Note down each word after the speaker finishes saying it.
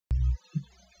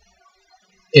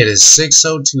It is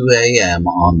 6:02 a.m.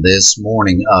 on this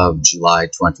morning of July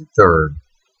 23rd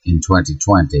in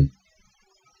 2020.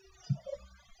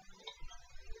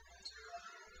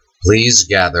 Please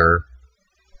gather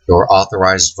your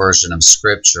authorized version of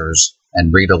scriptures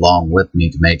and read along with me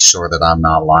to make sure that I'm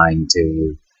not lying to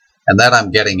you and that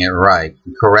I'm getting it right.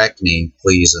 Correct me,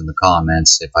 please, in the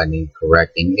comments if I need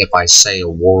correcting, if I say a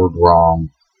word wrong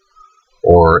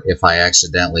or if I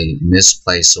accidentally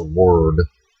misplace a word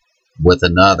with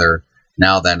another.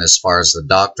 Now then, as far as the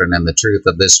doctrine and the truth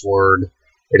of this word,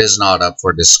 it is not up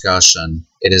for discussion.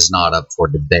 It is not up for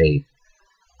debate.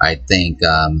 I think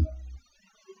the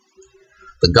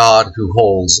God who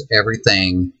holds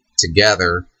everything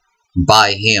together,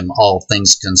 by him all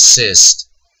things consist,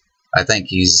 I think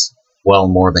he's well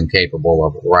more than capable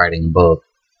of writing a book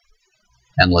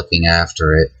and looking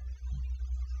after it.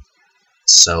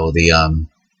 So the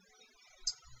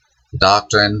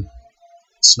doctrine,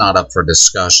 it's not up for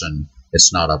discussion.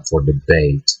 It's not up for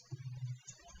debate.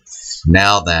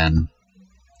 Now then,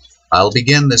 I'll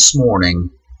begin this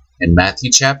morning in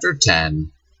Matthew chapter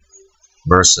 10,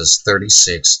 verses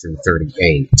 36 through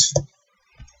 38.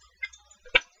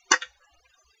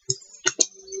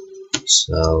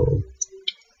 So,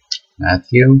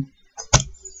 Matthew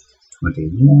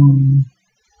 21,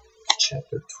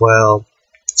 chapter 12,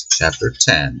 chapter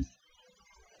 10.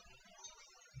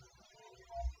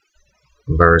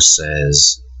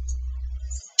 Verses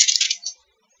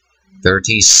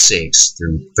 36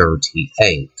 through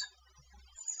 38.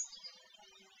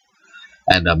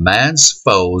 And a man's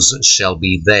foes shall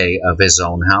be they of his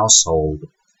own household.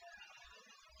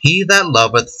 He that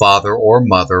loveth father or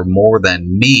mother more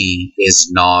than me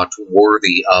is not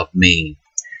worthy of me.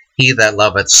 He that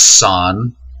loveth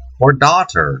son or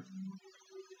daughter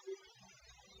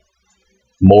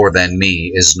more than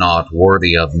me is not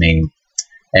worthy of me.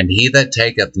 And he that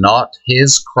taketh not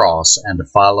his cross and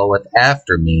followeth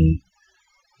after me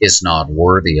is not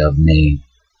worthy of me.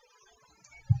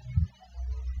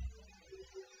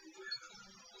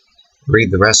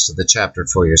 Read the rest of the chapter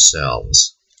for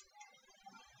yourselves.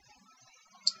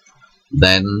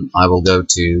 Then we will go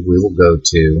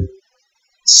to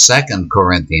 2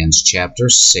 Corinthians chapter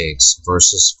 6,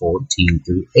 verses 14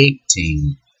 through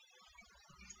 18.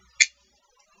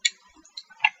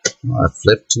 I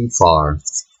flipped too far.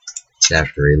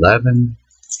 Chapter 11,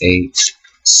 8,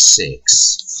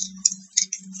 6.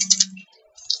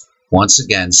 Once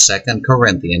again, 2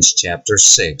 Corinthians chapter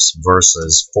 6,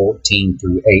 verses 14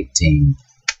 through 18.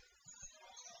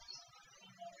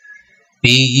 Be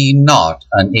ye not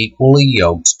unequally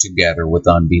yoked together with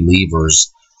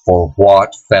unbelievers, for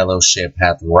what fellowship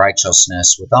hath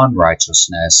righteousness with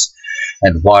unrighteousness?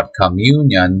 And what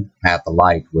communion hath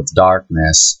light with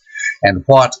darkness? And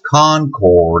what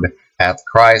concord hath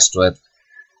Christ with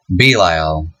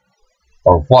Belial?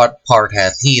 Or what part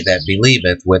hath he that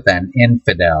believeth with an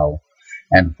infidel?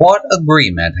 And what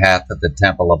agreement hath the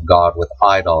temple of God with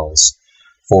idols?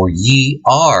 For ye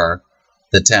are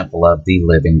the temple of the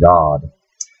living God.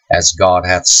 As God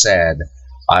hath said,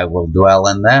 I will dwell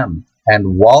in them,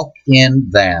 and walk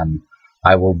in them.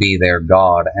 I will be their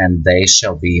God, and they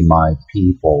shall be my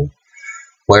people.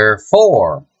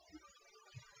 Wherefore,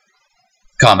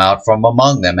 come out from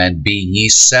among them, and be ye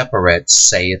separate,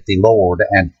 saith the Lord,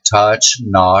 and touch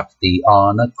not the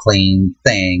unclean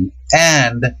thing,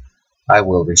 and I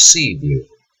will receive you,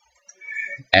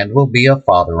 and will be a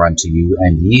father unto you,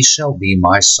 and ye shall be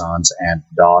my sons and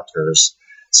daughters,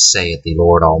 saith the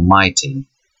Lord Almighty.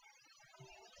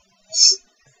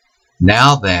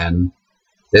 Now then,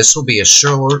 this will be a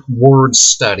short word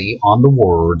study on the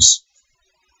words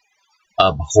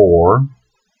abhor,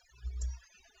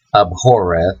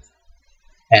 abhorreth,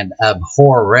 and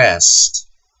abhorrest,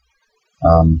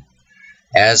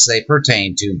 as they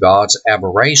pertain to God's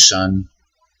aberration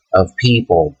of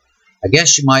people. I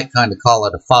guess you might kind of call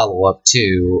it a follow-up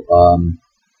to,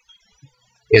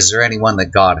 is there anyone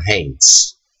that God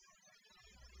hates?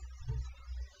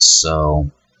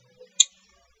 So,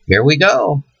 here we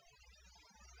go.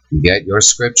 Get your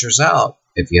scriptures out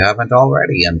if you haven't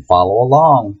already and follow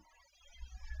along.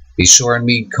 Be sure and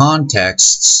read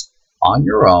contexts on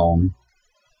your own,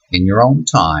 in your own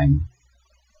time.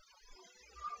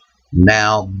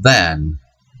 Now then,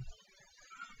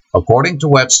 according to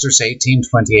Webster's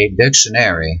 1828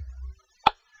 dictionary,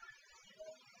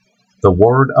 the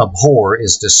word abhor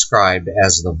is described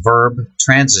as the verb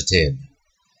transitive.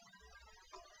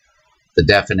 The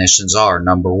definitions are,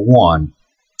 number 1,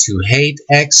 to hate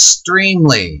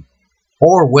extremely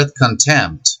or with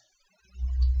contempt.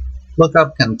 Look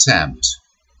up contempt.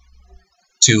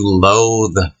 To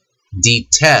loathe,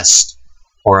 detest,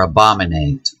 or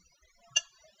abominate.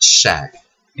 shack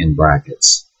in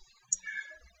brackets.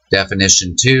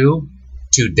 Definition 2,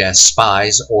 to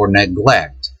despise or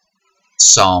neglect.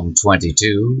 Psalm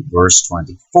 22, verse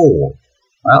 24.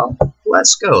 Well,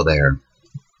 let's go there.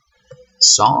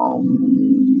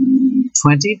 Psalm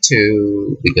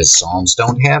 22, because Psalms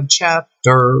don't have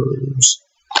chapters.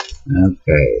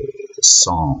 Okay,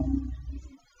 Psalm,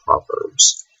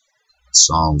 Proverbs.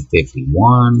 Psalm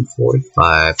 51,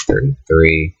 45,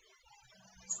 33.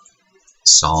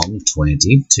 Psalm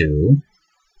 22,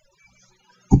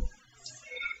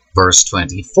 verse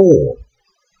 24.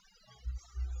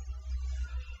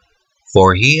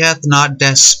 For he hath not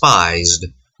despised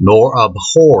nor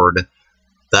abhorred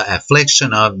the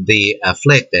affliction of the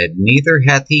afflicted, neither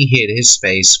hath he hid his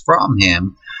face from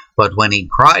him, but when he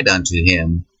cried unto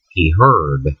him, he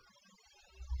heard.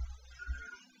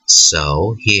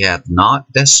 So he hath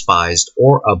not despised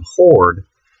or abhorred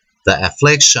the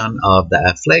affliction of the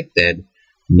afflicted,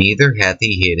 neither hath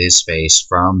he hid his face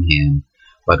from him,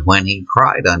 but when he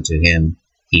cried unto him,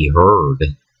 he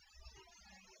heard.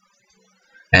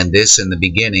 And this in the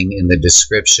beginning, in the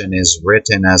description, is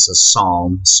written as a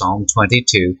psalm, Psalm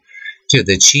 22, to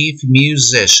the chief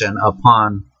musician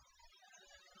upon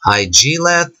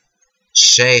Igileth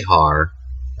Shahar,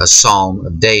 a psalm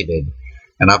of David.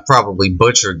 And I probably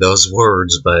butchered those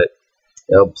words, but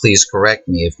please correct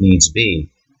me if needs be.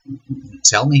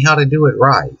 Tell me how to do it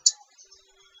right.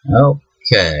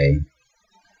 Okay.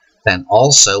 Then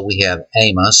also we have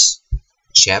Amos,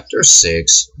 chapter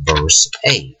 6, verse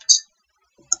 8.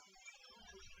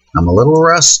 I'm a little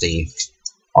rusty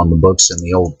on the books in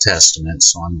the Old Testament,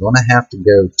 so I'm going to have to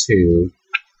go to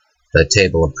the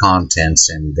table of contents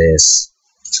in this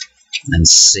and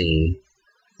see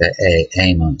the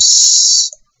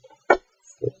Amos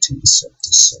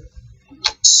 1477.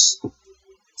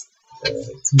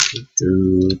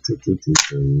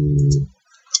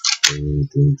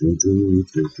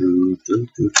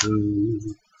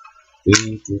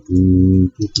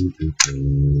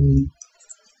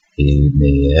 Keep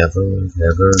me ever,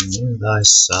 ever near thy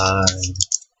side,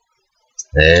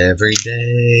 every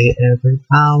day, every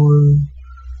hour.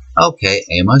 Okay,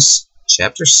 Amos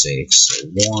chapter 6,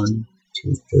 1,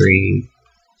 2, 3,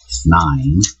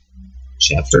 9,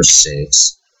 chapter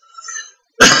 6.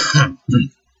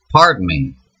 Pardon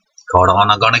me.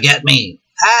 Cordona gonna get me.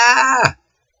 Ah!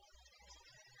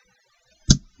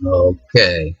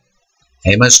 Okay.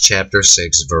 Amos chapter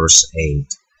 6, verse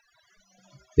 8.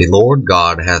 The Lord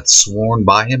God hath sworn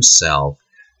by himself,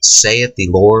 saith the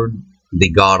Lord, the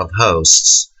God of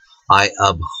hosts, I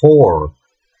abhor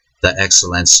the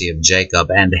excellency of Jacob,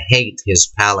 and hate his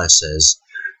palaces.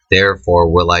 Therefore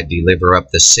will I deliver up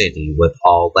the city with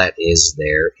all that is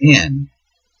therein.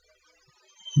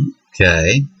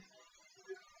 Okay.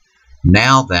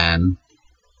 Now then,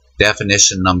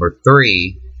 definition number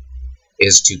 3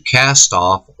 is to cast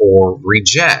off or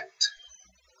reject.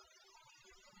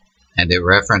 And it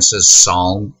references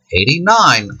Psalm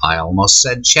 89, I almost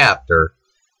said chapter,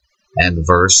 and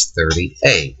verse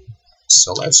 38.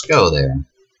 So let's go there.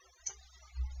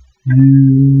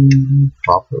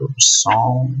 Proverbs,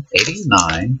 Psalm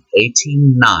 89,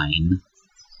 18:9,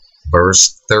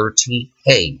 verse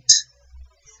 38.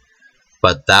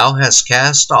 But thou hast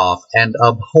cast off and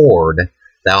abhorred,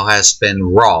 thou hast been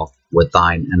wroth with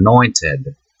thine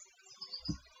anointed.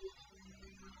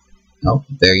 Oh,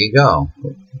 there you go.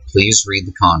 Please read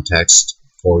the context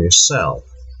for yourself.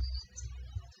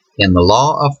 In the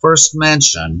law of first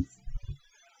mention,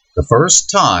 the first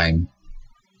time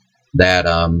that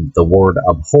the word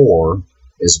abhor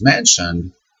is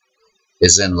mentioned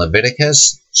is in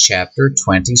Leviticus chapter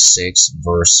 26,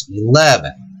 verse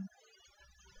 11.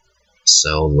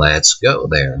 So let's go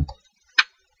there.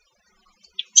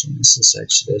 Genesis,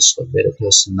 Exodus,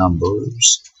 Leviticus,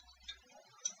 Numbers.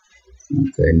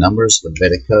 Okay, Numbers,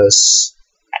 Leviticus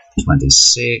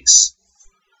 26,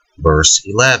 verse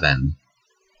 11.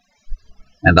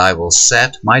 And I will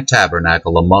set my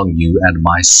tabernacle among you, and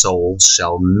my soul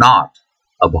shall not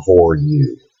abhor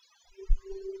you.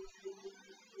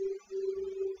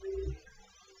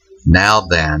 Now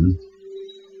then,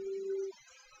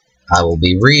 I will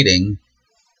be reading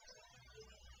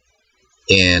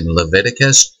in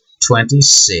Leviticus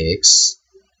 26,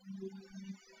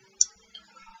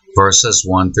 verses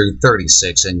 1 through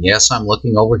 36. And yes, I'm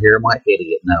looking over here at my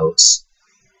idiot notes.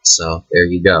 So there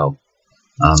you go.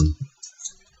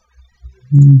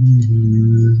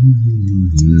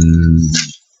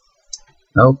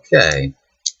 Okay.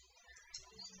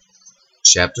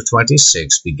 Chapter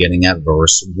 26, beginning at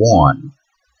verse 1.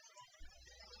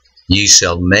 Ye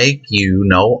shall make you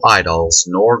no idols,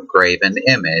 nor graven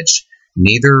image,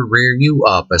 neither rear you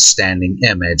up a standing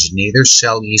image, neither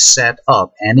shall ye set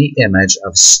up any image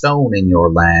of stone in your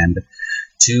land,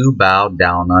 to bow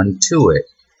down unto it.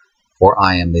 For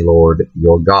I am the Lord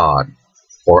your God.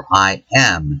 For I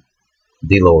am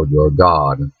the Lord your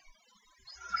God.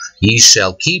 Ye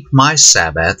shall keep my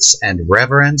Sabbaths, and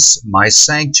reverence my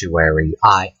sanctuary.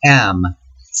 I am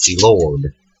the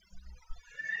Lord.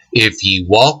 If ye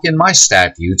walk in my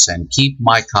statutes, and keep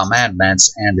my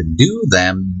commandments, and do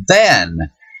them,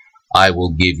 then I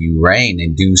will give you rain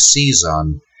in due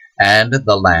season, and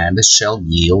the land shall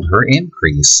yield her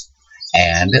increase,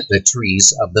 and the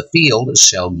trees of the field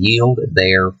shall yield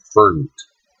their fruit.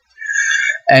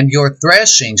 And your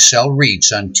threshing shall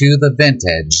reach unto the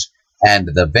vintage, and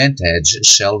the vintage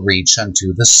shall reach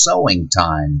unto the sowing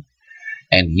time.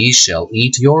 And ye shall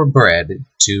eat your bread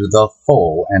to the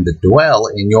full, and dwell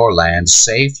in your land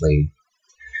safely.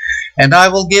 And I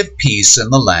will give peace in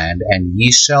the land, and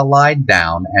ye shall lie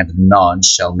down, and none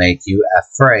shall make you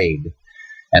afraid.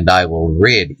 And I will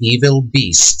rid evil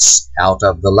beasts out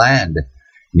of the land,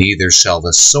 neither shall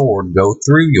the sword go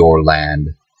through your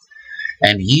land.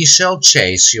 And ye shall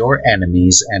chase your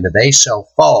enemies, and they shall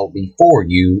fall before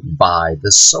you by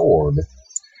the sword.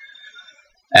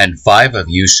 And 5 of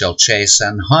you shall chase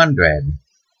 100,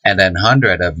 and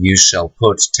 100 of you shall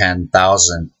put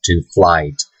 10,000 to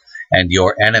flight, and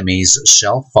your enemies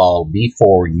shall fall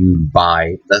before you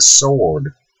by the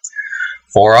sword.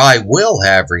 For I will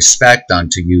have respect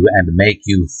unto you, and make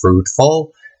you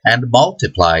fruitful, and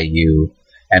multiply you,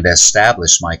 and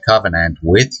establish my covenant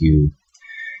with you.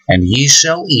 And ye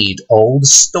shall eat old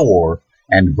store,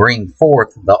 and bring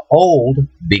forth the old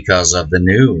because of the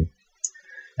new.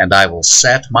 And I will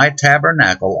set my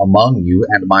tabernacle among you,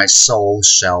 and my soul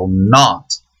shall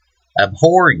not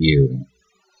abhor you.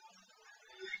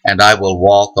 And I will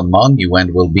walk among you,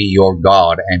 and will be your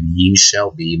God, and ye shall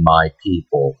be my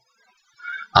people.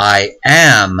 I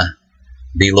am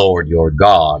the Lord your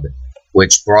God,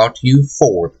 which brought you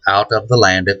forth out of the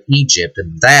land of Egypt,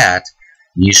 that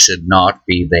ye should not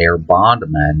be their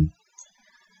bondmen.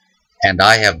 And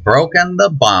I have broken the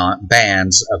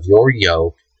bands of your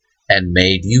yoke, and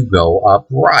made you go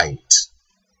upright.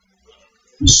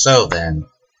 So then,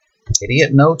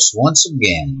 idiot notes once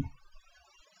again.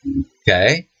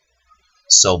 Okay,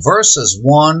 so verses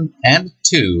 1 and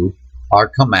 2 are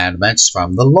commandments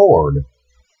from the Lord.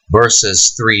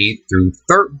 Verses 3 through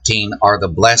 13 are the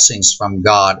blessings from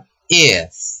God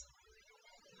if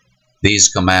these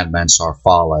commandments are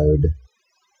followed.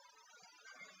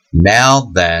 Now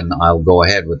then, I'll go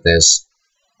ahead with this.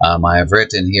 I have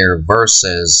written here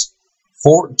verses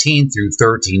 14 through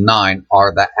 39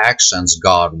 are the actions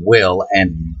God will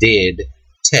and did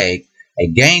take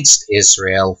against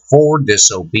Israel for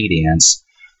disobedience,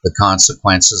 the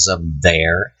consequences of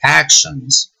their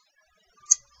actions.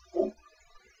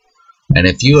 And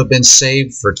if you have been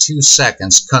saved for 2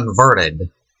 seconds, converted,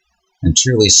 and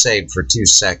truly saved for 2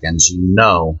 seconds, you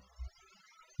know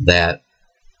that,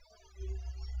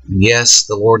 yes,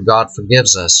 the Lord God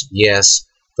forgives us. Yes,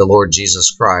 the Lord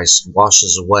Jesus Christ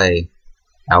washes away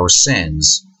our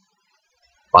sins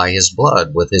by His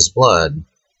blood, with His blood.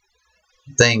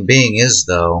 The thing being is,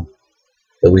 though,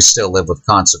 that we still live with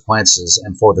consequences,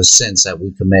 and for the sins that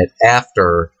we commit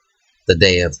after the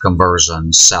day of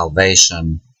conversion,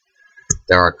 salvation,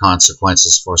 there are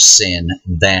consequences for sin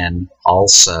then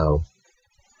also.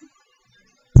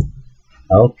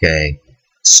 Okay,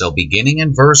 so beginning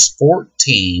in verse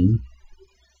 14,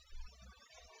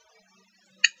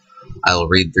 I will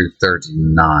read through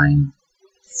 39.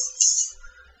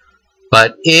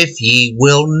 But if ye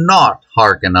will not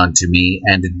hearken unto me,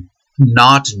 and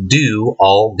not do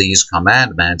all these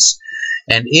commandments,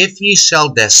 and if ye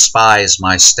shall despise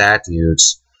my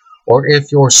statutes, or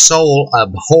if your soul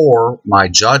abhor my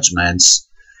judgments,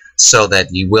 so that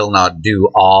ye will not do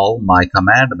all my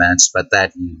commandments, but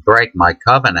that ye break my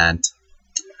covenant,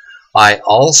 I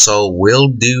also will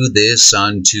do this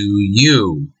unto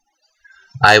you.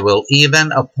 I will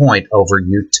even appoint over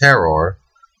you terror,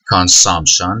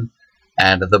 consumption,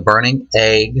 and the burning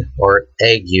ague or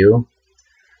ague,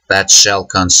 that shall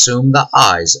consume the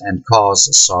eyes and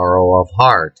cause sorrow of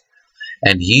heart.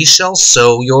 And ye shall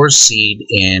sow your seed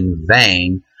in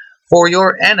vain, for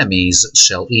your enemies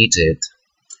shall eat it.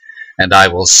 And I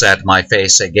will set my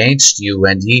face against you,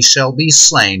 and ye shall be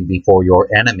slain before your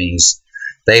enemies.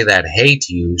 They that hate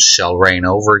you shall reign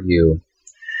over you,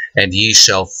 and ye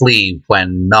shall flee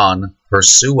when none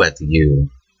pursueth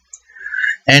you.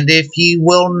 And if ye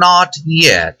will not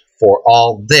yet for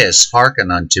all this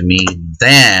hearken unto me,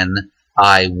 then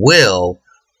I will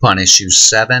punish you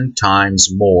 7 times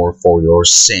more for your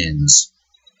sins.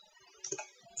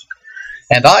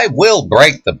 And I will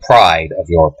break the pride of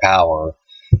your power,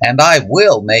 and I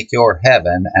will make your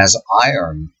heaven as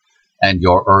iron, and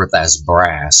your earth as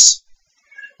brass.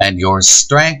 And your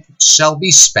strength shall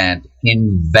be spent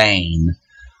in vain,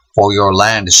 for your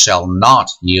land shall not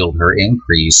yield her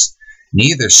increase,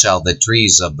 neither shall the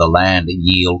trees of the land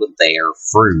yield their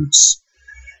fruits.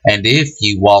 And if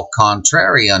ye walk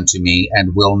contrary unto me,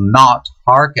 and will not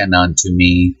hearken unto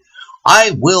me,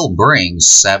 I will bring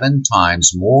 7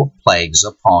 times more plagues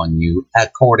upon you,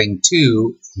 according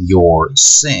to your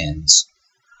sins.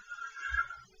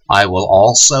 I will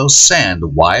also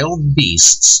send wild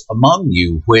beasts among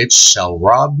you, which shall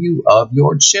rob you of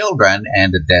your children,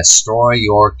 and destroy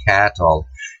your cattle,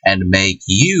 and make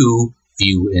you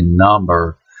few in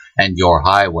number, and your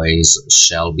highways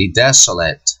shall be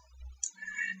desolate.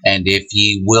 And if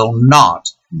ye will not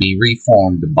be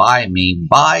reformed by me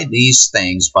by these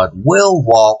things, but will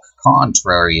walk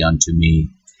contrary unto me,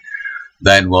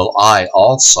 then will I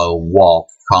also walk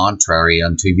contrary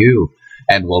unto you,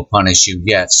 and will punish you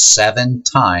yet 7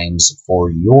 times for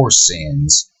your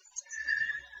sins.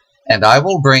 And I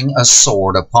will bring a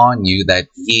sword upon you, that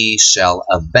ye shall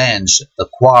avenge the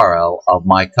quarrel of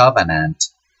my covenant.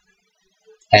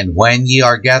 And when ye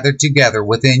are gathered together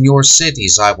within your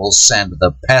cities, I will send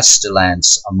the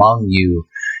pestilence among you,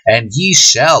 and ye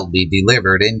shall be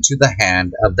delivered into the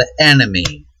hand of the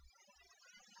enemy.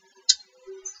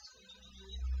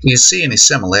 Do you see any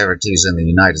similarities in the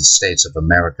United States of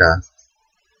America?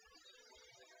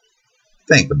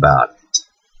 Think about it.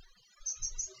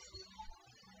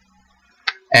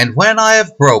 And when I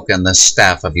have broken the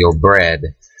staff of your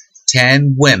bread,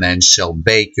 10 women shall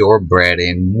bake your bread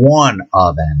in one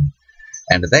oven,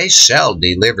 and they shall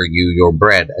deliver you your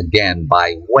bread again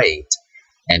by weight,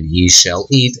 and ye shall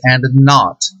eat and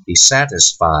not be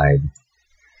satisfied.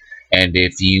 And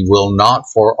if ye will not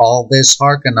for all this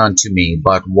hearken unto me,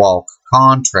 but walk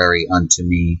contrary unto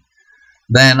me,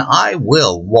 then I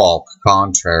will walk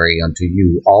contrary unto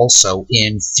you also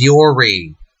in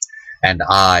fury, and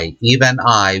I, even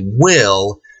I,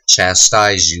 will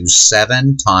chastise you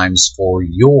 7 times for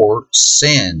your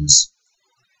sins.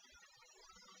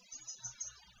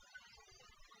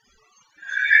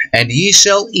 And ye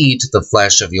shall eat the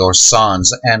flesh of your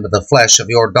sons, and the flesh of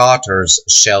your daughters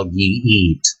shall ye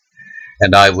eat.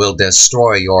 And I will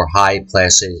destroy your high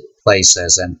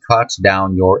places, and cut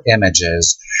down your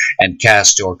images, and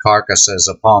cast your carcasses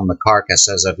upon the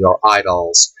carcasses of your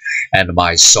idols, and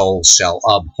my soul shall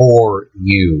abhor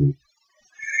you.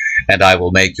 And I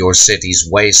will make your cities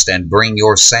waste, and bring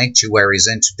your sanctuaries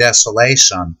into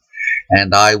desolation,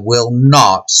 and I will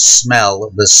not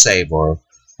smell the savor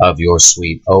of your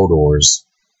sweet odors.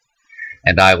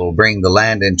 And I will bring the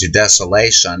land into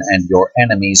desolation, and your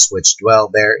enemies which dwell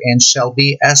therein shall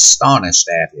be astonished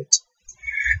at it.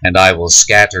 And I will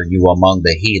scatter you among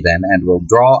the heathen, and will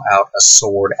draw out a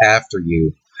sword after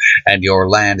you, and your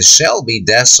land shall be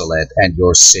desolate, and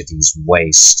your cities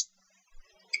waste.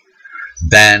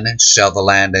 Then shall the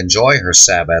land enjoy her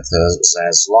Sabbaths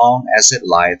as long as it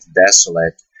lieth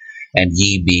desolate, and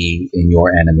ye be in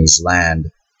your enemy's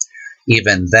land.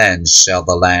 Even then shall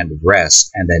the land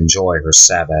rest and enjoy her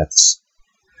Sabbaths.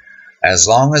 As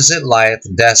long as it lieth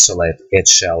desolate, it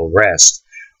shall rest,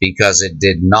 because it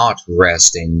did not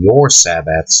rest in your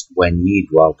Sabbaths when ye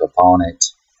dwelt upon it.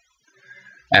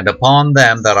 And upon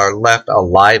them that are left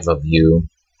alive of you,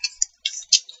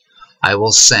 I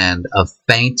will send a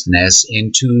faintness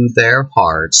into their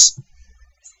hearts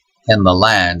in the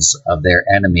lands of their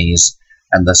enemies,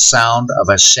 and the sound of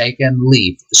a shaken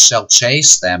leaf shall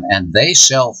chase them, and they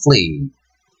shall flee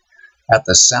at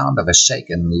the sound of a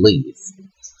shaken leaf,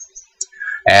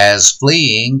 as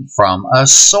fleeing from a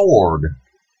sword,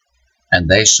 and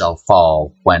they shall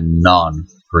fall when none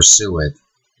pursueth.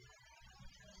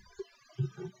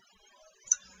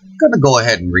 I'm going to go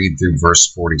ahead and read through verse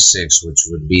 46, which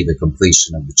would be the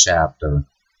completion of the chapter.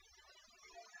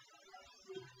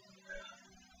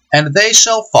 And they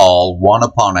shall fall one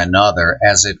upon another,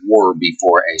 as it were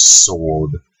before a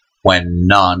sword, when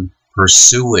none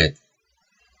pursueth.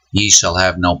 Ye shall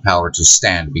have no power to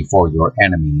stand before your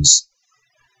enemies.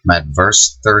 I'm at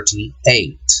verse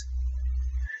 38.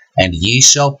 And ye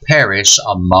shall perish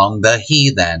among the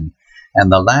heathen, and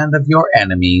the land of your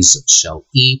enemies shall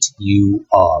eat you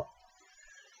up.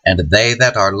 And they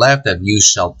that are left of you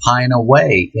shall pine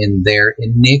away in their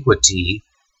iniquity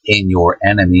in your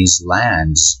enemies'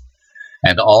 lands.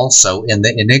 And also in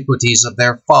the iniquities of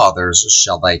their fathers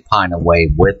shall they pine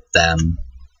away with them.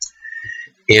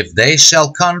 If they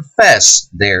shall confess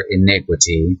their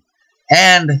iniquity,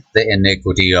 and the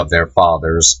iniquity of their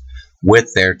fathers,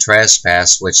 with their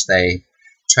trespass which they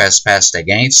trespassed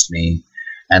against me,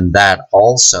 and that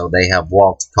also they have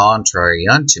walked contrary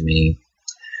unto me,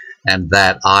 and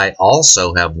that I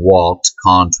also have walked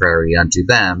contrary unto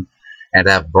them, and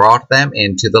have brought them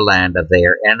into the land of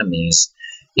their enemies,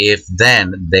 if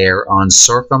then their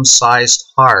uncircumcised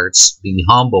hearts be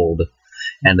humbled,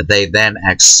 and they then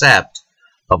accept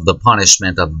of the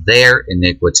punishment of their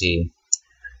iniquity,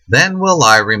 then will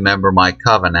I remember my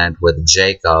covenant with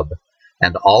Jacob,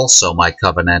 and also my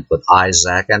covenant with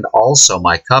Isaac, and also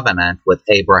my covenant with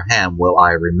Abraham will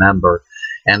I remember,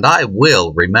 and I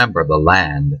will remember the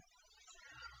land.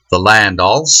 The land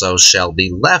also shall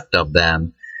be left of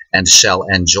them, and shall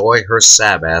enjoy her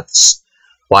Sabbaths,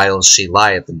 while she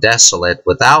lieth desolate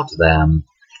without them.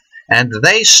 And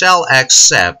they shall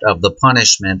accept of the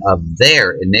punishment of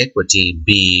their iniquity,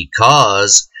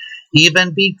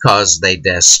 even because they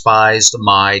despised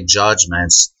my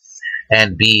judgments,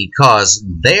 and because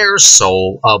their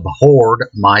soul abhorred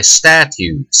my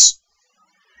statutes.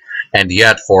 And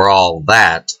yet for all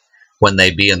that, when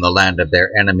they be in the land of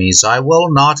their enemies, I will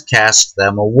not cast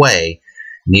them away,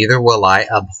 neither will I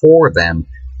abhor them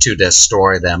to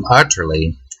destroy them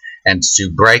utterly, and to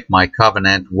break my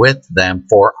covenant with them,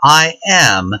 for I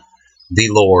am the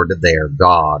Lord their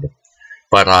God.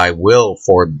 But I will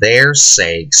for their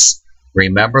sakes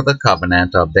remember the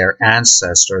covenant of their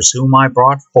ancestors, whom I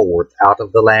brought forth out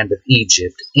of the land of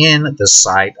Egypt in the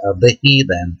sight of the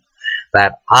heathen,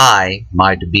 that I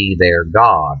might be their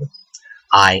God.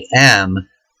 I am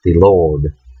the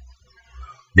Lord.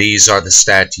 These are the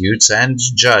statutes and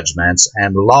judgments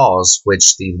and laws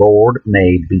which the Lord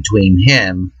made between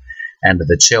him and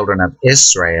the children of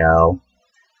Israel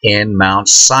in Mount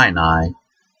Sinai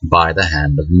by the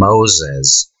hand of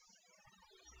Moses.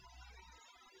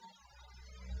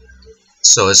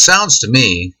 So it sounds to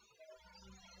me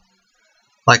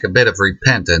like a bit of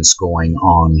repentance going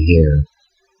on here,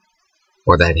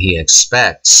 or that he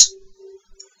expects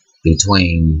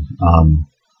between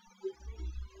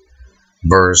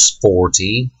verse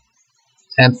 40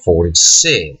 and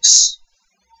 46.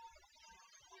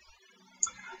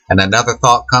 And another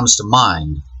thought comes to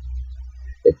mind.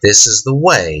 If this is the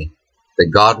way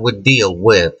that God would deal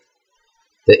with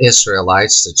the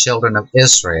Israelites, the children of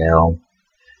Israel,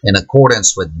 in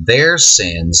accordance with their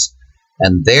sins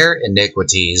and their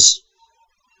iniquities,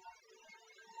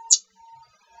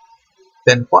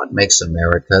 then what makes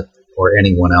America or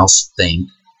anyone else think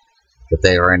that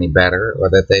they are any better, or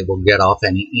that they will get off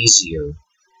any easier?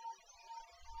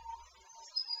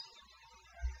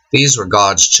 These were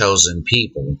God's chosen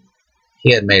people.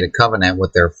 He had made a covenant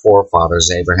with their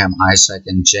forefathers, Abraham, Isaac,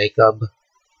 and Jacob,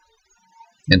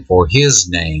 and for his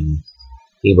name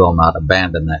he will not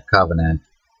abandon that covenant.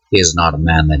 He is not a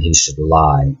man that he should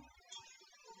lie.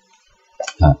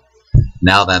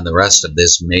 Now then, the rest of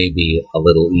this may be a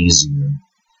little easier.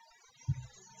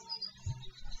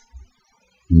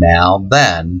 Now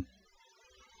then,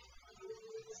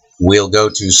 we'll go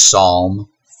to Psalm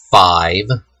 5,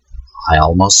 I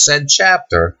almost said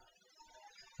chapter,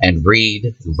 and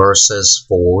read verses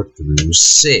 4 through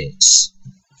 6.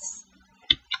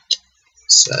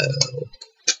 So,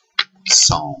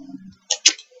 Psalm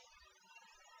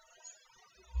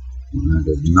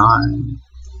 109,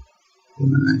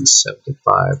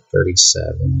 75,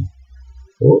 37.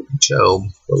 Oh, Job,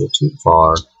 a little too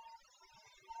far.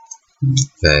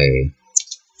 Okay,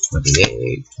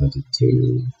 28,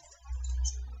 22.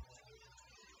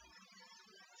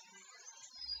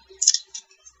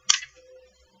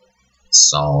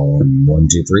 Psalm 1,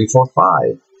 2, 3, 4,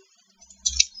 5.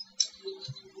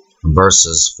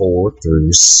 Verses 4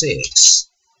 through 6.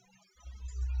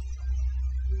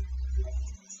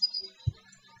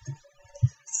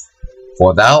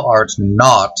 For thou art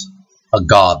not a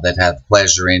God that hath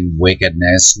pleasure in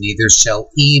wickedness, neither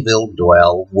shall evil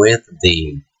dwell with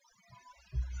thee.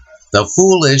 The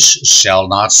foolish shall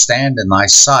not stand in thy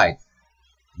sight.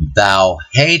 Thou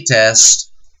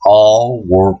hatest all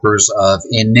workers of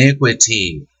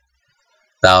iniquity.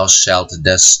 Thou shalt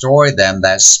destroy them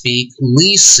that speak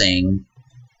leasing.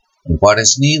 What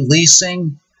is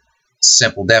leasing?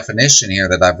 Simple definition here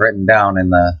that I've written down in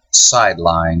the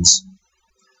sidelines,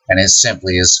 and it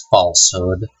simply is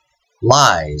falsehood,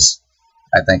 lies.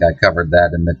 I think I covered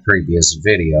that in the previous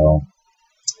video.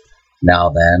 Now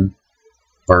then,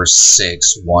 verse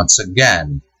 6 once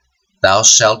again. Thou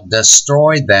shalt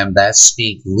destroy them that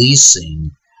speak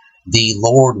leasing. The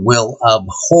Lord will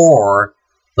abhor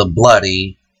the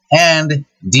bloody and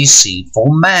deceitful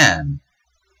man.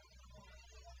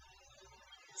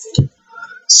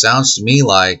 Sounds to me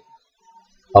like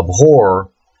abhor,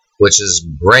 which is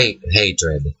great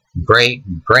hatred, great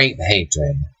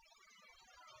hatred,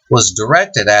 was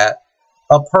directed at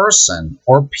a person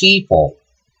or people,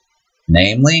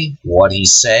 namely, what he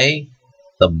say?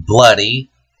 The bloody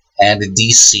and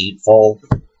deceitful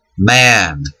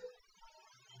man.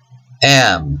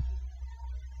 M-A-N,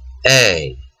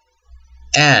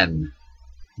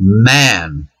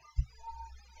 man.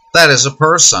 That is a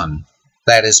person.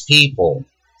 That is people.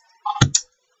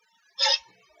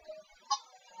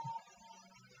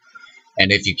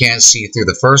 And if you can't see through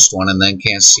the first one and then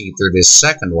can't see through this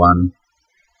second one,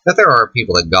 that there are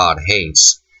people that God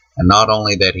hates. And not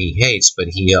only that he hates, but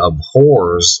he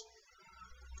abhors,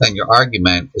 then your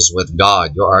argument is with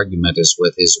God. Your argument is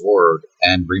with his word.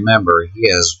 And remember,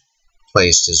 he has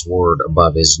placed his word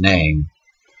above his name.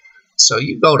 So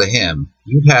you go to him.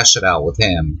 You hash it out with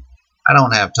him. I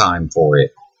don't have time for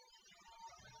it.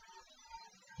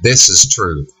 This is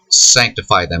truth.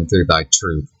 Sanctify them through thy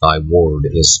truth. Thy word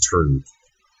is truth.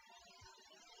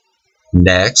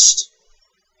 Next,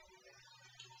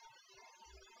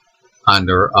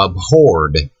 under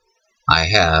abhorred, I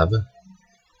have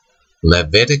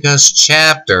Leviticus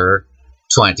chapter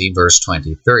 20, verse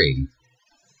 23.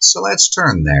 So let's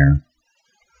turn there.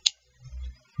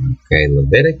 Okay,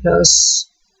 Leviticus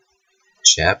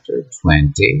chapter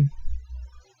 20,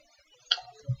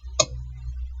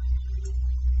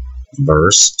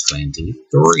 verse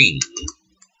 23.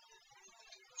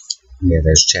 Yeah,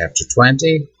 there's chapter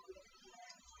 20.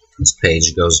 This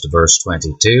page goes to verse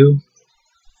 22.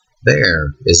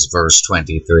 There is verse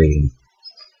 23.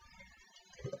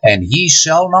 And ye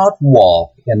shall not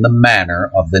walk in the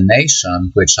manner of the nation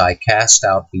which I cast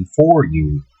out before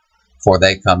you, for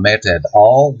they committed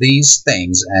all these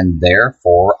things, and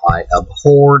therefore I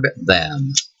abhorred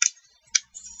them.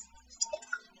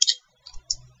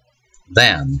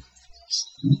 Then,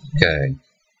 okay,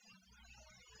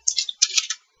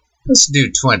 let's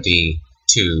do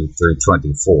 22 through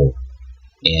 24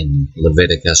 in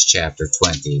Leviticus chapter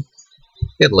 20.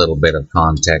 Get a little bit of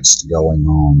context going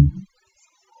on.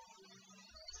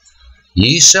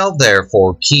 Ye shall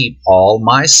therefore keep all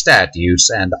my statutes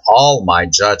and all my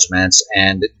judgments,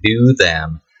 and do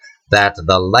them, that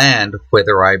the land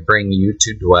whither I bring you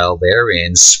to dwell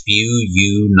therein spew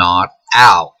you not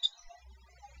out.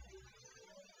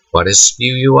 What is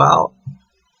spew you out?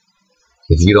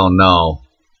 If you don't know,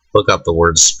 look up the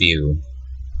word spew.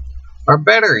 Or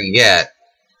better yet,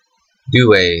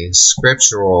 do a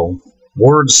scriptural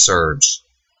word search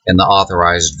in the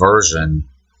authorized version.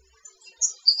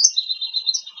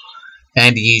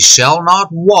 And ye shall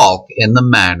not walk in the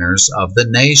manners of the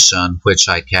nation which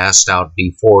I cast out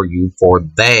before you, for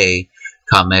they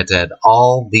committed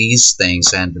all these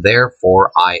things, and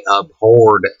therefore I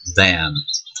abhorred them.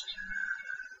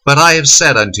 But I have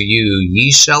said unto you,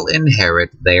 ye shall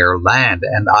inherit their land,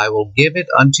 and I will give it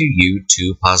unto you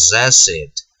to possess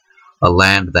it, a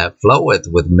land that floweth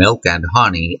with milk and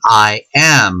honey. I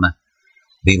am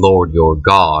the Lord your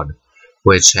God,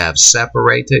 which have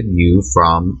separated you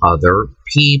from other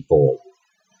people.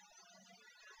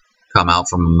 Come out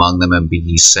from among them and be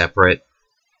ye separate.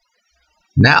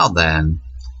 Now then,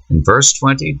 in verse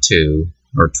 22,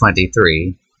 or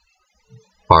 23,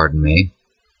 pardon me,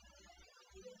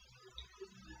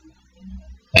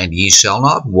 and ye shall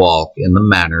not walk in the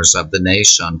manners of the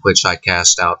nation which I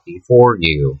cast out before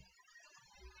you.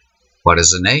 What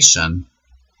is a nation?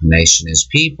 A nation is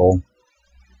people.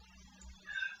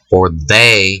 For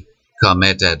they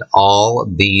committed all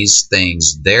these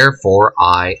things, therefore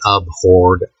I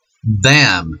abhorred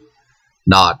them.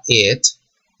 Not it,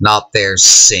 not their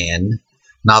sin,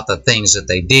 not the things that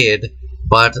they did,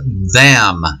 but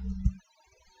them.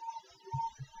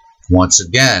 Once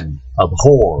again,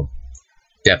 abhor.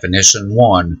 Definition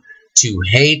 1, to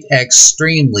hate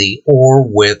extremely or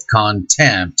with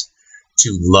contempt,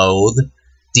 to loathe,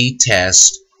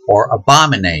 detest, or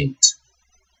abominate.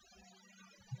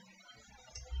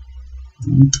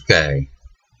 Okay.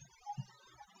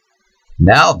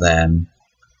 Now then,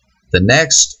 the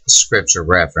next scripture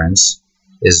reference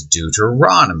is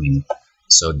Deuteronomy.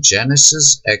 So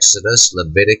Genesis, Exodus,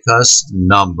 Leviticus,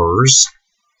 Numbers,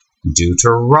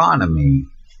 Deuteronomy.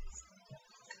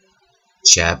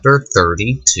 Chapter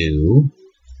 32.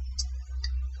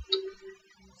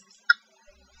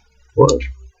 What?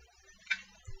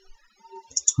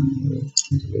 28,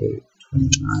 28,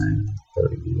 29,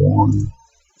 31.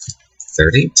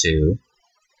 32,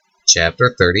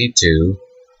 chapter 32,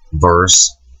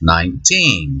 verse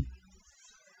 19.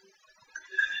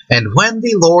 And when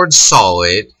the Lord saw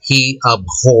it, he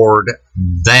abhorred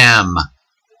them.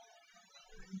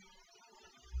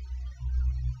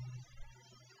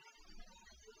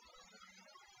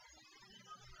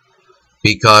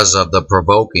 Because of the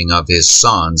provoking of his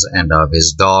sons and of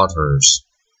his daughters.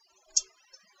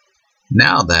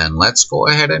 Now then, let's go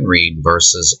ahead and read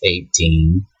verses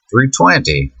 18 through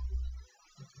 20.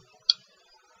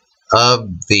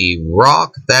 Of the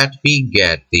rock that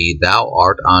begat thee thou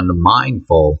art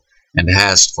unmindful, and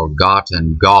hast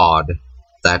forgotten God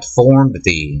that formed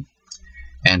thee.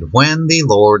 And when the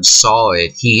Lord saw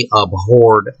it, he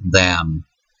abhorred them.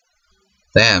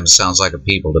 Them sounds like a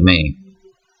people to me.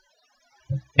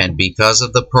 And because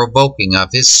of the provoking of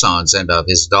his sons and of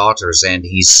his daughters, and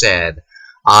he said,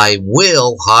 I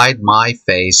will hide my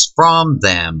face from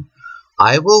them.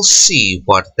 I will see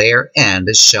what their end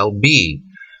shall be.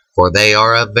 For they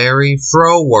are a very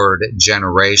froward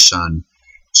generation,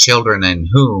 children in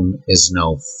whom is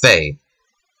no faith.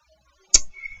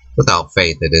 Without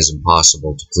faith it is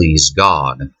impossible to please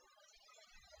God.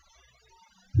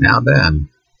 Now then,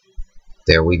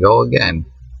 there we go again.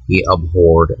 He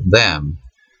abhorred them.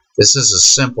 This is a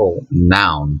simple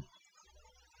noun.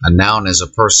 A noun is a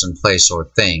person, place, or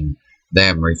thing.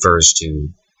 Them refers to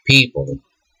people.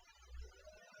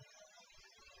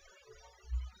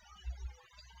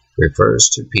 Refers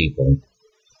to people.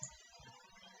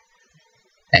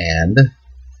 And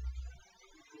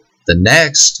the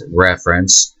next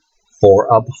reference for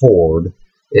abhorred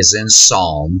is in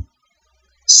Psalm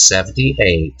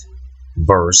 78,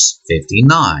 verse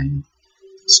 59.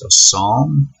 So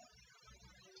Psalm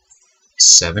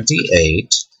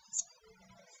 78,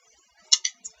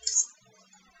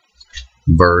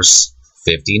 verse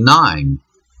 59.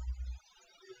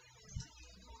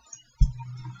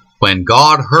 When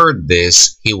God heard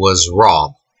this, he was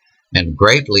wroth, and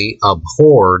greatly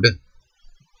abhorred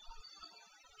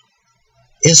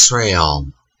Israel.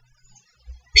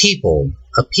 People,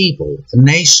 a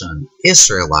nation,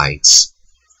 Israelites.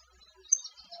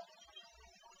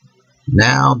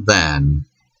 Now then,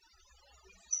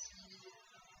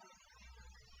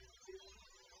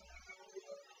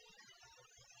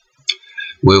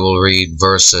 we will read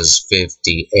verses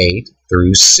 58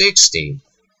 through 60.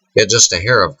 Get just a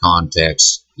hair of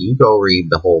context. You go read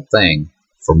the whole thing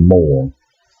for more.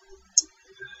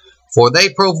 For they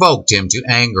provoked him to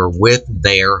anger with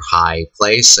their high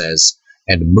places,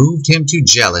 and moved him to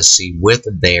jealousy with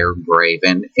their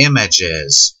graven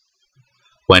images.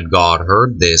 When God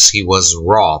heard this, he was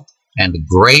wroth, and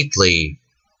greatly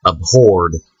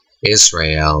abhorred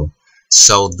Israel,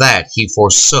 so that he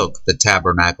forsook the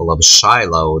tabernacle of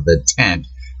Shiloh, the tent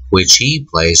which he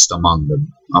placed among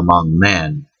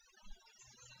men.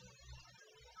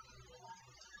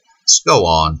 Let's go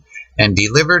on. And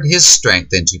delivered his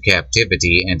strength into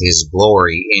captivity, and his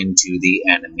glory into the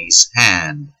enemy's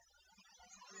hand.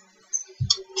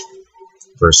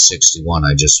 Verse 61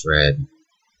 I just read.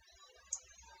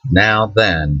 Now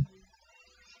then,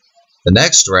 the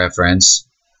next reference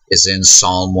is in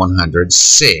Psalm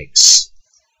 106.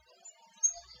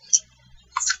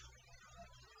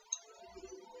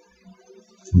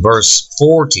 Verse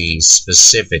 40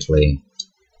 specifically.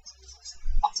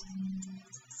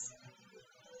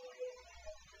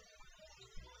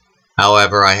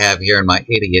 However, I have here in my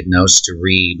idiot notes to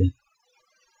read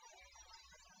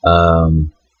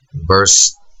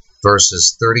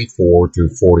verses 34 through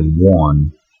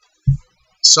 41.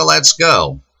 So let's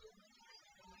go.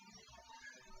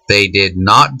 They did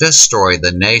not destroy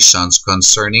the nations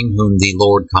concerning whom the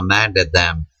Lord commanded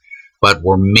them, but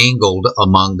were mingled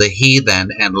among the heathen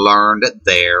and learned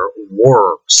their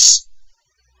works.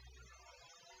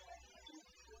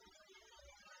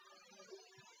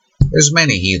 There's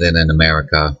many heathen in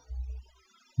America.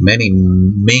 Many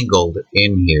mingled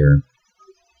in here.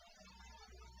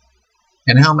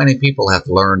 And how many people have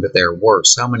learned their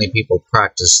works? How many people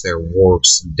practice their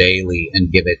works daily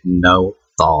and give it no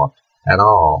thought at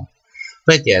all?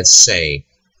 But yet say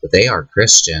that they are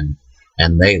Christian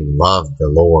and they love the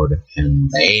Lord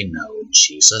and they know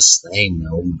Jesus, they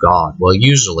know God. Well,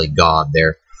 usually God,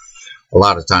 they're a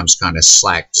lot of times kind of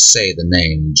slack to say the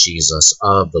name Jesus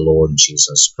of the Lord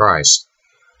Jesus Christ.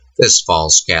 This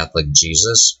false Catholic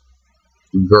Jesus,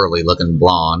 girly looking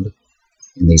blonde,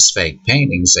 in these fake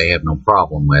paintings they have no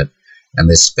problem with. And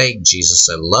this fake Jesus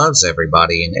that loves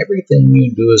everybody and everything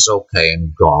you do is okay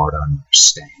and God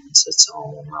understands. It's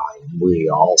all right. We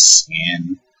all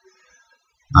sin.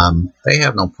 They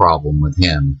have no problem with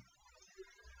him.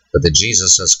 But the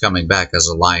Jesus that's coming back as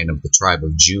a Lion of the tribe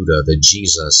of Judah, the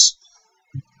Jesus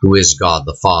who is God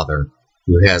the Father,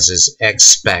 who has his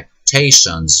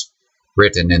expectations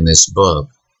written in this book,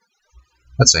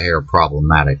 that's a hair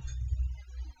problematic.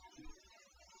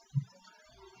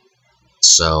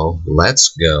 So let's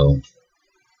go.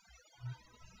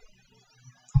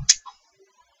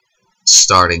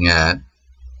 Starting at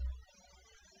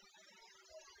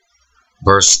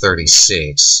verse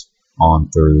 36 on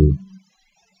through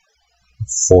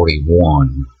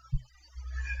 41.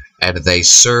 And they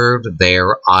served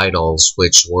their idols,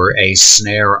 which were a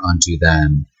snare unto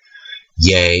them.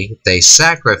 Yea, they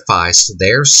sacrificed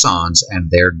their sons and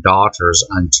their daughters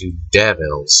unto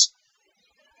devils.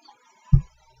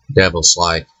 Devils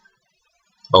like,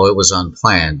 oh, it was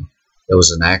unplanned. It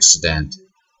was an accident.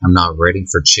 I'm not ready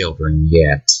for children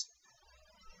yet.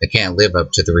 I can't live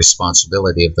up to the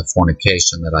responsibility of the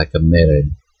fornication that I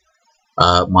committed.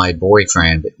 My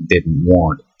boyfriend didn't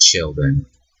want children.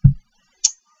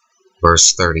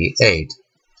 Verse 38.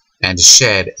 And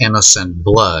shed innocent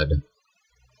blood.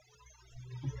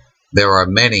 There are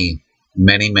many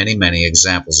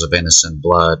examples of innocent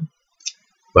blood.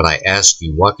 But I ask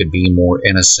you, what could be more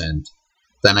innocent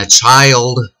than a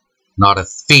child, not a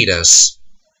fetus,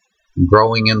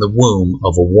 growing in the womb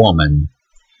of a woman,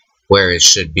 where it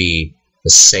should be the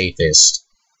safest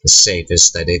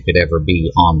that it could ever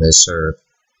be on this earth,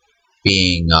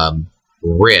 being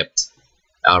ripped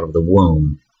out of the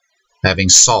womb, having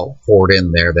salt poured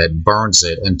in there that burns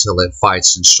it until it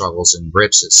fights and struggles and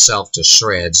rips itself to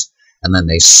shreds, and then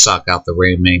they suck out the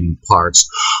remaining parts,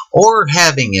 or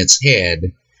having its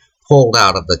head pulled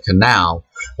out of the canal,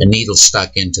 a needle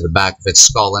stuck into the back of its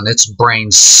skull, and its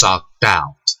brain sucked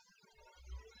out.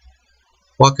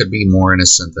 What could be more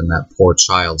innocent than that poor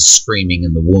child screaming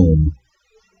in the womb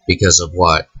because of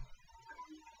what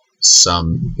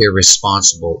some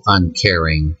irresponsible,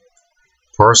 uncaring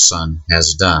person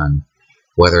has done,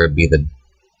 whether it be the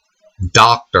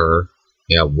doctor,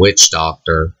 witch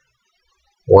doctor,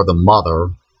 or the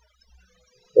mother,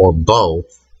 or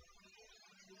both.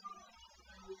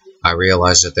 I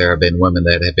realize that there have been women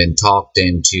that have been talked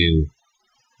into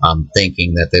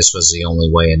thinking that this was the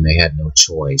only way and they had no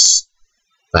choice.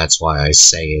 That's why I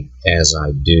say it as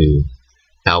I do.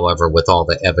 However, with all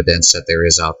the evidence that there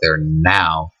is out there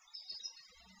now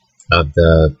of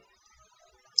the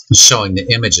showing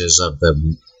the images of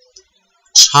the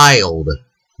child,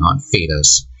 not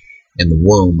fetus, in the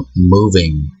womb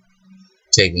moving,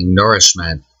 taking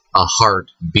nourishment, a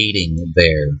heart beating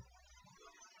there,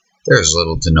 there's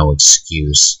little to no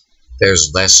excuse.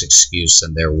 There's less excuse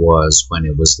than there was when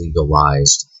it was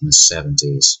legalized in the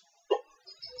 70s.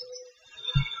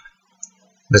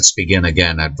 Let's begin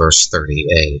again at verse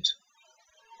 38.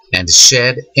 And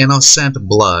shed innocent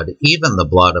blood, even the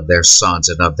blood of their sons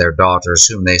and of their daughters,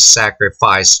 whom they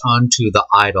sacrificed unto the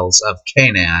idols of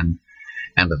Canaan,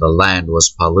 and the land was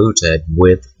polluted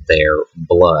with their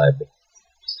blood.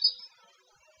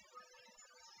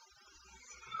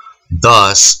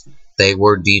 Thus they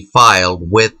were defiled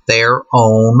with their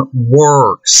own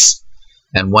works,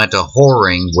 and went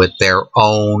a-whoring with their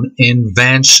own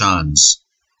inventions.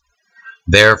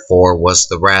 Therefore was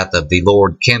the wrath of the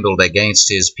Lord kindled against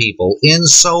his people,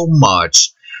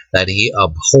 insomuch that he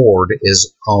abhorred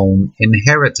his own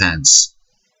inheritance,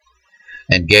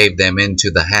 and gave them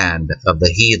into the hand of the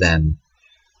heathen,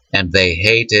 and they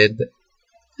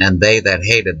that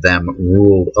hated them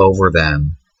ruled over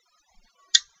them.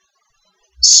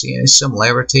 See any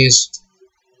similarities?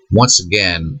 Once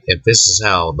again, if this is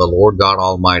how the Lord God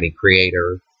Almighty,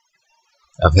 creator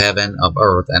of heaven, of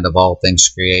earth, and of all things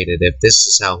created, if this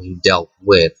is how he dealt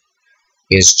with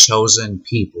his chosen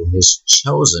people,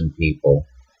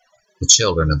 the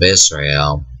children of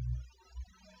Israel,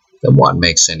 then what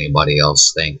makes anybody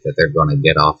else think that they're going to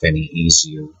get off any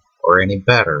easier or any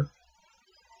better?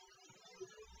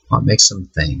 What makes them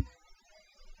think?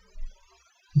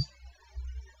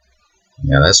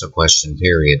 Yeah, that's a question,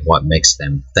 period. What makes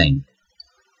them think?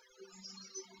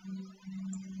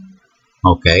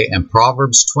 Okay, and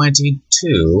Proverbs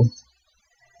 22,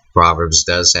 Proverbs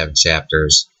does have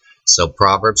chapters. So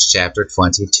Proverbs chapter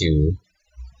 22,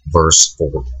 verse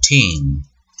 14.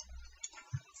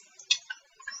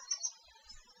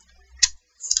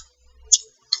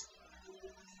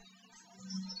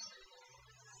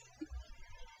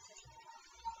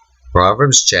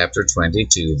 Proverbs chapter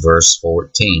 22, verse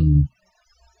 14.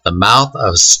 The mouth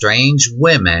of strange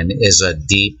women is a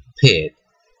deep pit.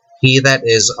 He that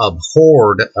is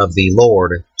abhorred of the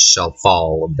Lord shall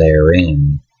fall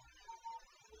therein.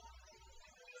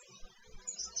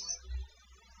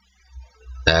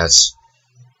 That's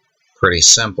pretty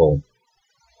simple.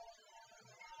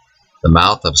 The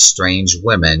mouth of strange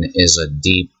women is a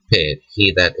deep pit.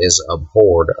 He that is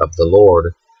abhorred of the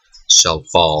Lord shall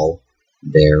fall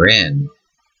therein.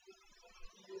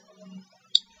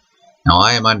 Now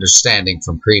I am understanding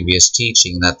from previous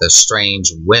teaching that the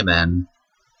strange women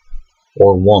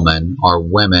or woman are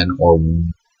women or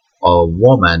a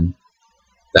woman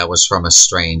that was from a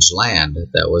strange land,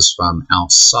 that was from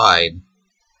outside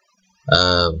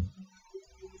of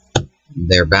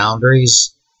their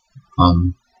boundaries.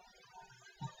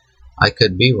 I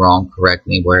could be wrong, correct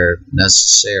me where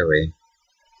necessary.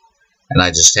 And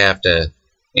I just have to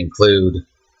include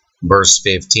verse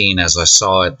 15 as I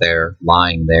saw it there,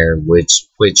 lying there, which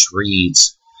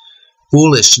reads,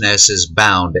 "Foolishness is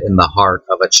bound in the heart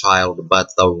of a child, but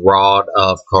the rod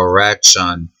of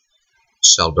correction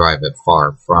shall drive it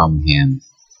far from him."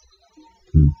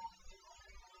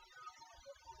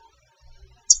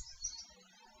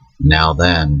 Now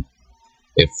then,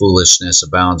 if foolishness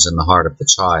abounds in the heart of the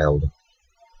child,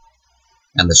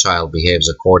 and the child behaves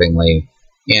accordingly,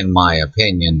 in my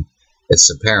opinion, it's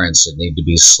the parents that need to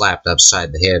be slapped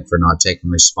upside the head for not taking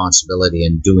responsibility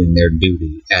and doing their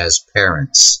duty as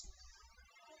parents.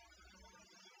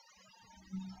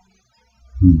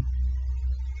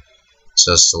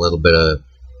 Just a little bit of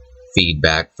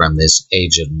feedback from this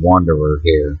aged wanderer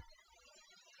here.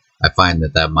 I find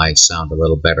that might sound a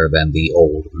little better than the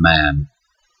old man.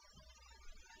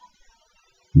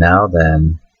 Now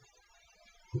then,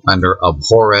 under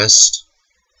abhorrest,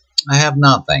 I have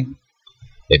nothing.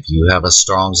 If you have a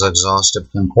Strong's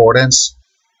Exhaustive Concordance,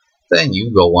 then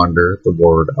you go under the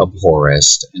word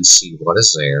abhorrest and see what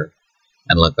is there,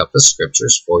 and look up the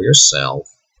scriptures for yourself.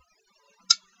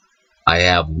 I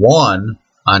have one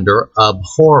under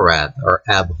abhorreth, or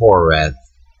abhorreth,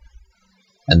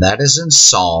 and that is in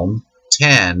Psalm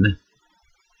 10.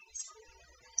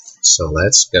 So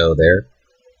let's go there.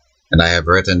 And I have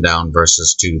written down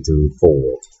verses 2 through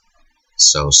 4.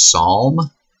 So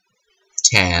Psalm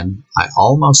 10, I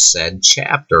almost said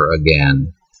chapter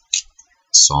again.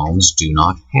 Psalms do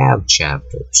not have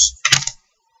chapters.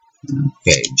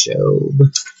 Okay, Job,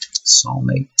 Psalm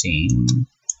 18,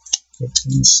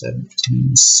 15,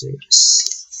 17,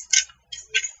 6,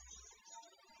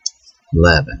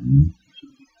 11.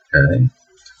 Okay.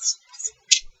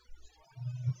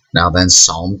 Now then,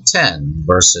 Psalm 10,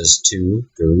 verses 2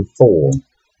 through 4.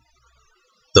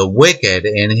 The wicked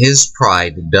in his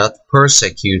pride doth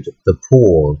persecute the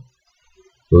poor.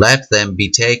 Let them be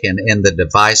taken in the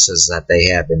devices that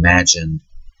they have imagined.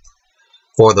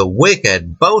 For the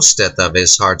wicked boasteth of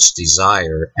his heart's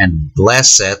desire, and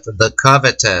blesseth the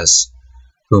covetous,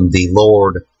 whom the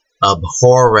Lord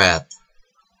abhorreth.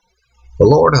 The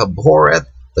Lord abhorreth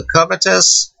the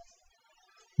covetous?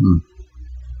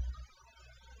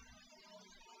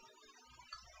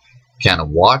 Can a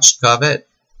watch covet?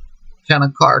 Can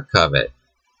a car covet?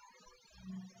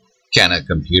 Can a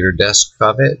computer desk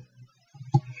covet?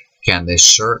 Can this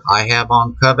shirt I have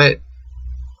on covet?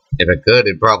 If it could,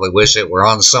 it'd probably wish it were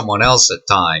on someone else at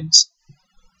times.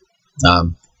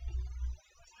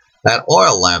 That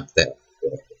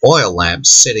oil lamp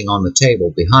sitting on the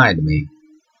table behind me,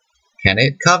 can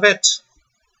it covet?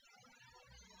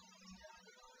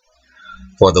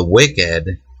 For the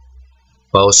wicked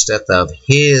boasteth of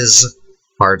his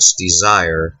heart's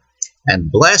desire,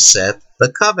 and blesseth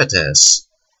the covetous,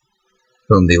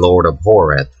 whom the Lord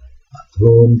abhorreth.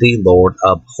 Whom the Lord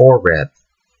abhorreth.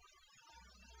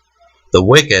 The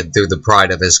wicked, through the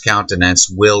pride of his countenance,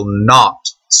 will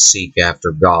not seek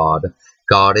after God.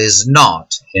 God is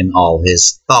not in all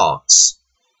his thoughts.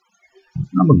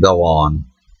 I'm going to go on.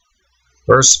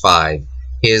 Verse 5.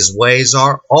 His ways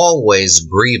are always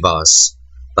grievous.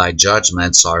 Thy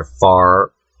judgments are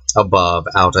far above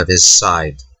out of his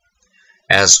sight.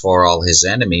 As for all his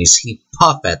enemies, he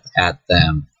puffeth at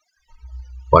them.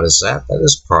 What is that? That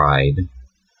is pride.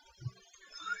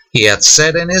 He hath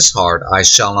said in his heart, I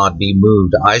shall not be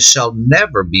moved. I shall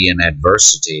never be in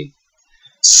adversity.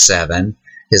 7.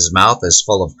 His mouth is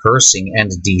full of cursing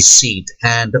and deceit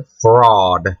and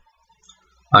fraud.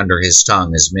 Under his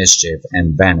tongue is mischief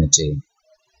and vanity.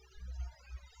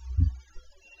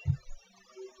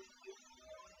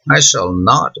 I shall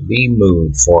not be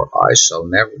moved, for I shall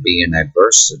never be in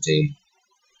adversity.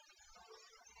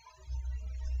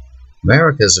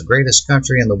 America is the greatest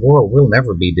country in the world. We'll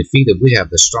never be defeated. We have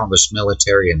the strongest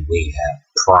military, and we have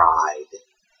pride.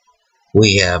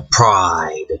 We have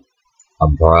pride.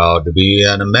 I'm proud to be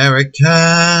an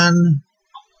American.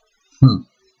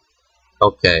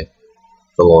 Okay.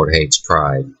 The Lord hates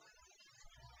pride.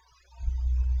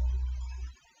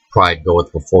 Pride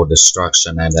goeth before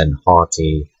destruction, and an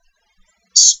haughty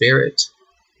spirit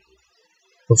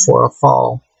before a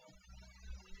fall.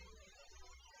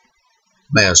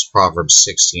 As Proverbs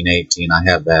 16:18, I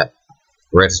have that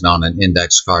written on an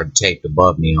index card taped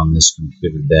above me on this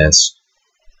computer desk.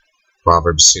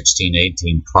 Proverbs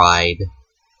 16:18, pride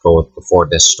goeth before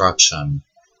destruction.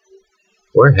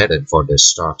 We're headed for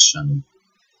destruction.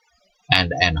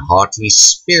 And an haughty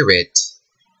spirit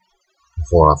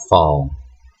before a fall.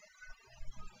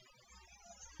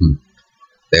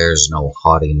 There's no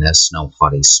haughtiness, no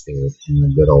haughty spirit in the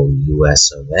good old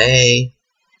US of A.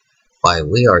 Why,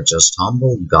 we are just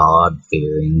humble,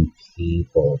 God-fearing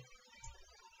people.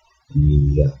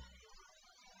 Yeah.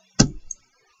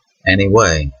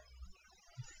 Anyway,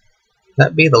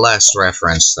 that be the last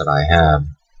reference that I have.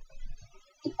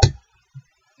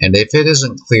 And if it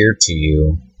isn't clear to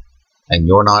you, and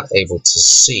you're not able to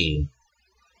see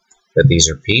that these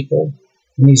are people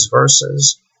in these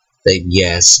verses, that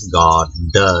yes, God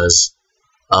does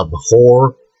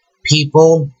abhor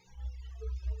people,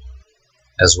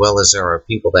 as well as there are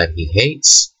people that he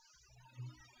hates,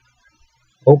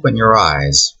 open your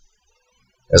eyes.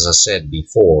 As I said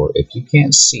before, if you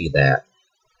can't see that,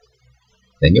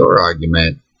 then your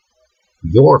argument,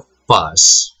 your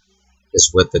fuss,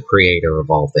 is with the creator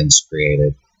of all things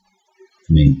created,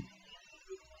 me.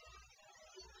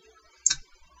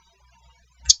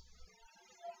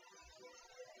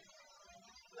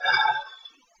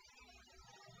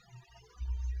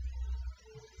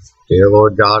 Dear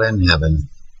Lord God in heaven,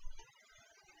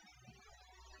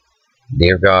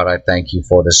 dear God, I thank you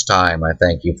for this time. I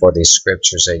thank you for these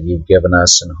scriptures that you've given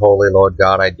us. And holy Lord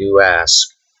God, I do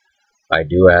ask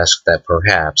that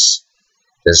perhaps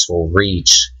this will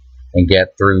reach and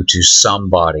get through to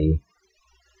somebody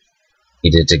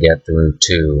needed to get through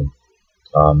to.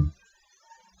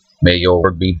 May your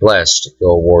word be blessed.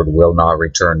 Your word will not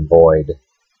return void.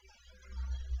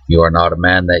 You are not a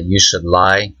man that you should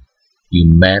lie.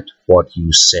 You meant what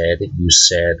you said. You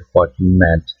said what you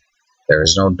meant. There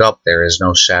is no doubt. There is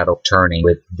no shadow turning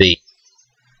with thee.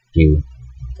 Thank you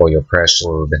for your precious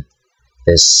word,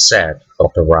 this set of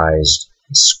authorized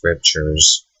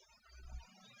scriptures.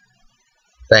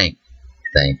 Thank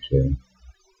you.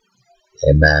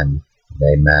 Amen.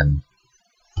 Amen.